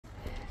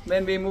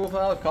when we move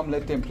out, come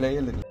let them play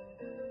a little.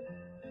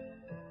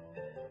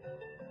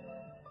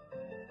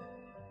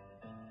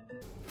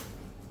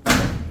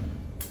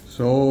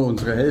 So,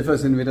 unsere Helfer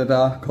sind wieder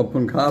da, Kopf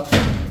und Kap,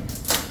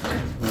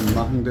 und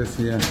machen das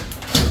hier.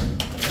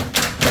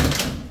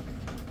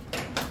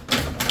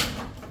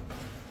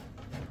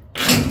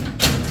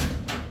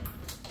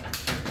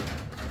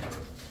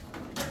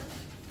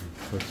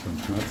 Kurz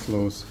und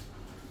schmerzlos.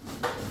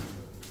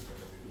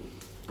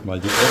 Weil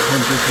die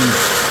Aircondition,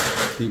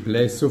 die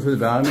bläst so viel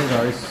Wärme,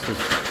 da ist das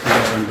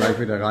geht dann gleich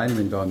wieder rein,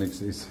 wenn da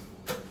nichts ist.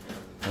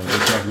 Aber das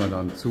machen wir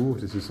dann zu,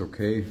 das ist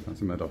okay, dann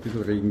sind wir da ein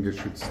bisschen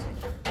regengeschützt.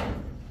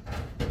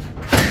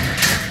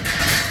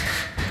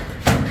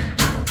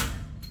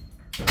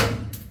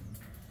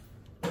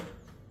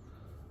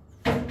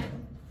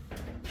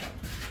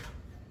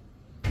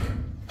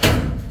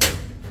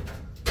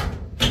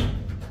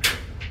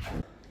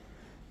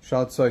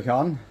 Schaut es euch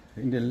an,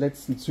 in den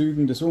letzten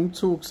Zügen des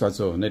Umzugs,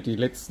 also nicht die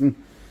letzten,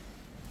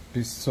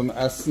 bis zum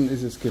 1.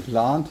 ist es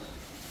geplant.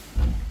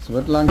 Es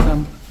wird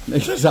langsam.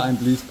 Next time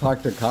please park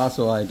the car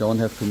so I don't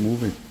have to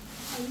move it.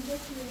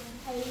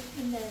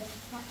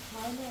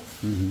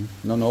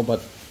 No, no, but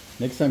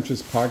next time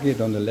just park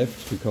it on the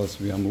left because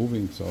we are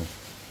moving, so.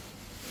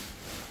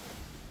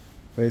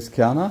 Where's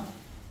Kiana?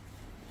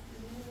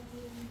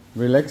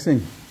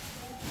 Relaxing.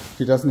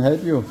 She doesn't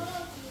help you.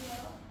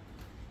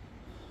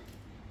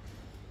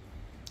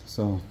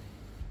 So,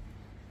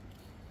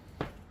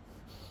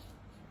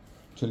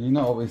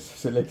 Jelena always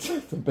selects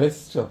the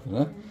best job,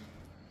 né?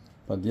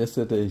 But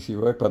yesterday she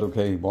worked, but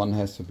okay, one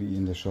has to be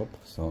in the shop,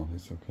 so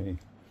it's okay.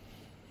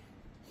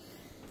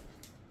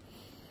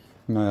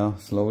 Naja,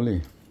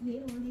 slowly. We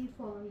only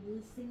for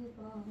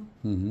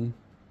using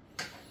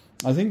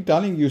I think,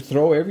 darling, you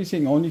throw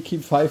everything, only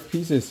keep 5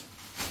 pieces.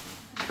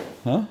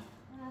 Huh?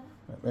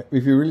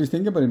 If you really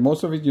think about it,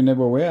 most of it you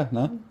never wear,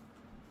 no?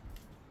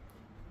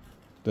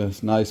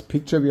 This nice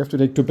picture we have to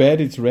take. Too bad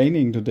it's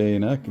raining today,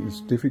 no? It's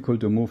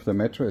difficult to move the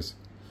mattress.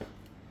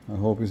 I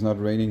hope it's not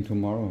raining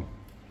tomorrow.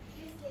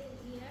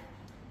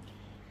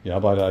 Yeah,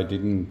 but I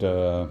didn't.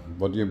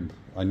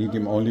 I need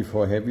him only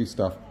for heavy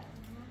stuff.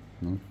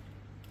 No?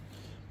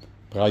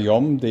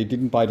 Prayom, they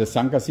didn't buy the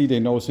Sankasi. They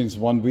know since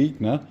 1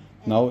 week, no?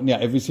 Now, yeah,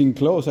 everything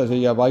closed. I said,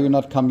 yeah, why you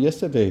not come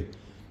yesterday?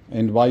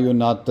 And why you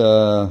not,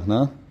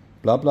 no?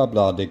 Blah blah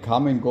blah. They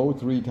come and go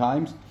 3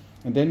 times,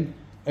 and then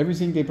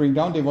everything they bring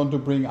down, they want to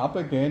bring up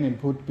again and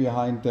put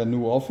behind the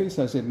new office.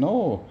 I said,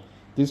 no,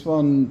 this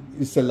one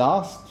is the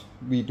last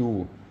we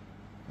do.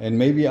 And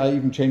maybe I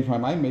even change my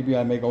mind. Maybe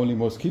I make only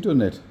mosquito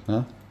net.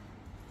 Huh?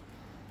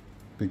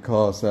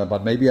 Because,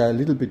 but maybe a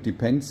little bit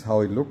depends how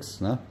it looks.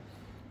 Huh?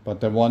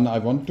 But the one I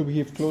want to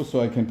have closed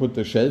so I can put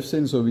the shelves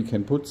in so we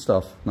can put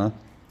stuff. Huh?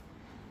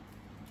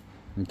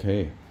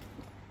 Okay.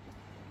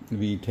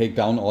 We take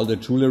down all the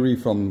jewelry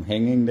from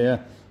hanging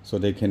there so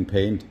they can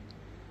paint.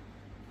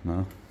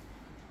 Huh?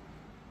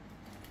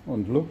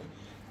 And look,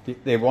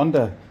 they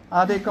wonder,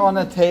 are they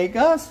gonna take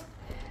us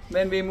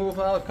when we move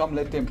out? Come,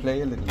 let them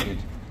play a little bit.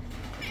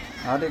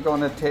 Are they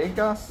gonna take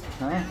us?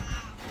 Huh?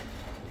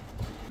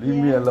 Leave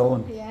me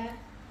alone. Yeah,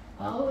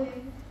 always.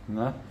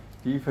 Na,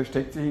 die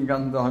versteckt sich den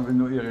ganzen Tag, will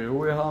nur ihre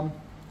Ruhe haben.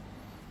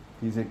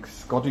 Diese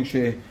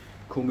skottische,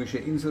 komische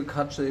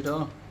Inselkatze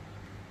da.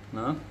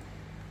 Na?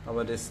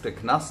 Aber der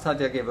Knast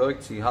hat ja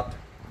gewirkt. Sie hat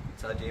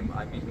seitdem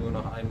eigentlich nur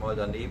noch einmal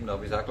daneben, da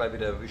habe ich es auch gleich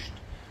wieder erwischt.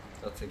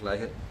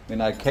 When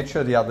I catch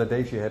her the other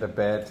day, she had a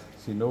bad,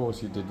 she knows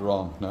she did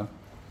wrong, no?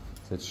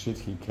 Said, shit,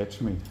 he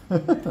catch me.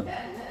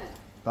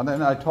 But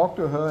then I talked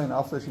to her and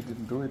after she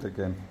didn't do it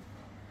again.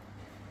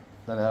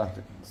 Then, yeah,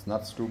 it's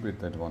not stupid,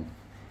 that one.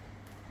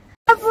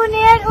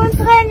 Abonniert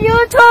unseren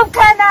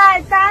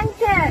YouTube-Kanal,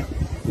 danke!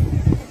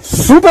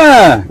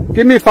 Super!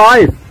 Give me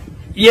 5!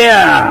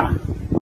 Yeah!